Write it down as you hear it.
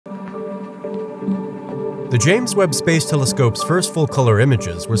The James Webb Space Telescope's first full-color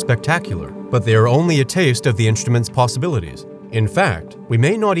images were spectacular, but they are only a taste of the instrument's possibilities. In fact, we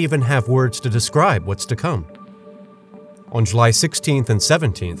may not even have words to describe what's to come. On July 16th and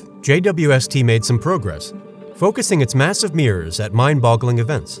 17th, JWST made some progress, focusing its massive mirrors at mind-boggling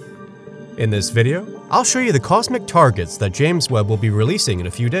events. In this video, I'll show you the cosmic targets that James Webb will be releasing in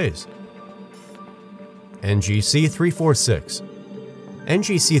a few days. NGC 346.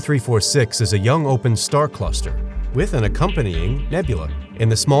 NGC 346 is a young open star cluster with an accompanying nebula in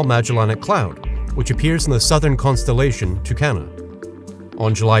the Small Magellanic Cloud, which appears in the southern constellation Tucana.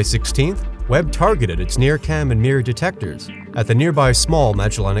 On July 16th, Webb targeted its NIRCam and MIRI detectors at the nearby Small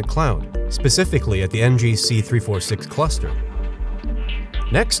Magellanic Cloud, specifically at the NGC 346 cluster.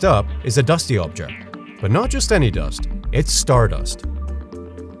 Next up is a dusty object, but not just any dust, it's stardust.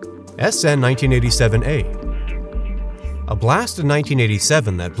 SN 1987A. A blast in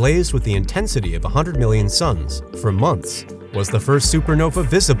 1987 that blazed with the intensity of 100 million suns for months was the first supernova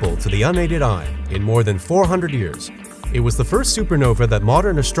visible to the unaided eye in more than 400 years. It was the first supernova that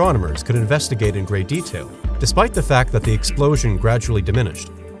modern astronomers could investigate in great detail, despite the fact that the explosion gradually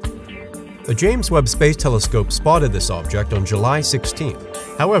diminished. The James Webb Space Telescope spotted this object on July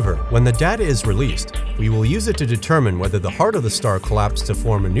 16th. However, when the data is released, we will use it to determine whether the heart of the star collapsed to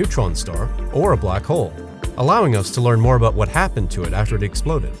form a neutron star or a black hole, allowing us to learn more about what happened to it after it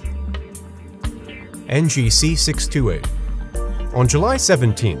exploded. NGC 628. On July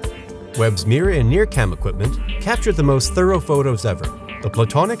 17th, Webb's MIRI and NIRCam equipment captured the most thorough photos ever. The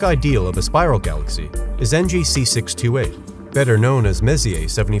platonic ideal of a spiral galaxy is NGC 628, better known as Messier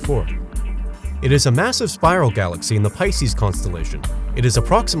 74. It is a massive spiral galaxy in the Pisces constellation. It is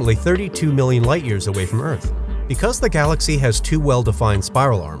approximately 32 million light-years away from Earth. Because the galaxy has two well-defined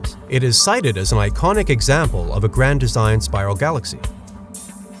spiral arms, it is cited as an iconic example of a grand design spiral galaxy.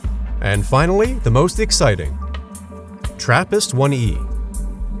 And finally, the most exciting, TRAPPIST 1e.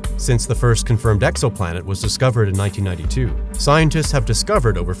 Since the first confirmed exoplanet was discovered in 1992, scientists have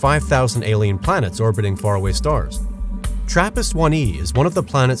discovered over 5,000 alien planets orbiting faraway stars. TRAPPIST 1e is one of the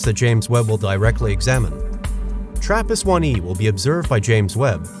planets that James Webb will directly examine. TRAPPIST 1e will be observed by James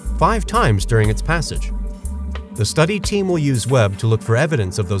Webb 5 times during its passage. The study team will use Webb to look for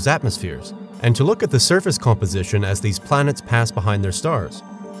evidence of those atmospheres, and to look at the surface composition as these planets pass behind their stars.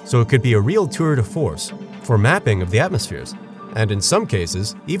 So it could be a real tour de force for mapping of the atmospheres, and in some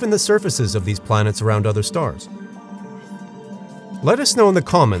cases, even the surfaces of these planets around other stars. Let us know in the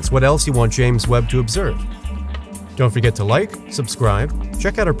comments what else you want James Webb to observe. Don't forget to like, subscribe,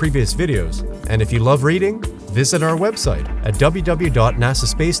 check out our previous videos, and if you love reading, visit our website at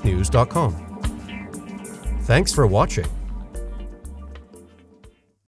www.nasaspacenews.com. Thanks for watching.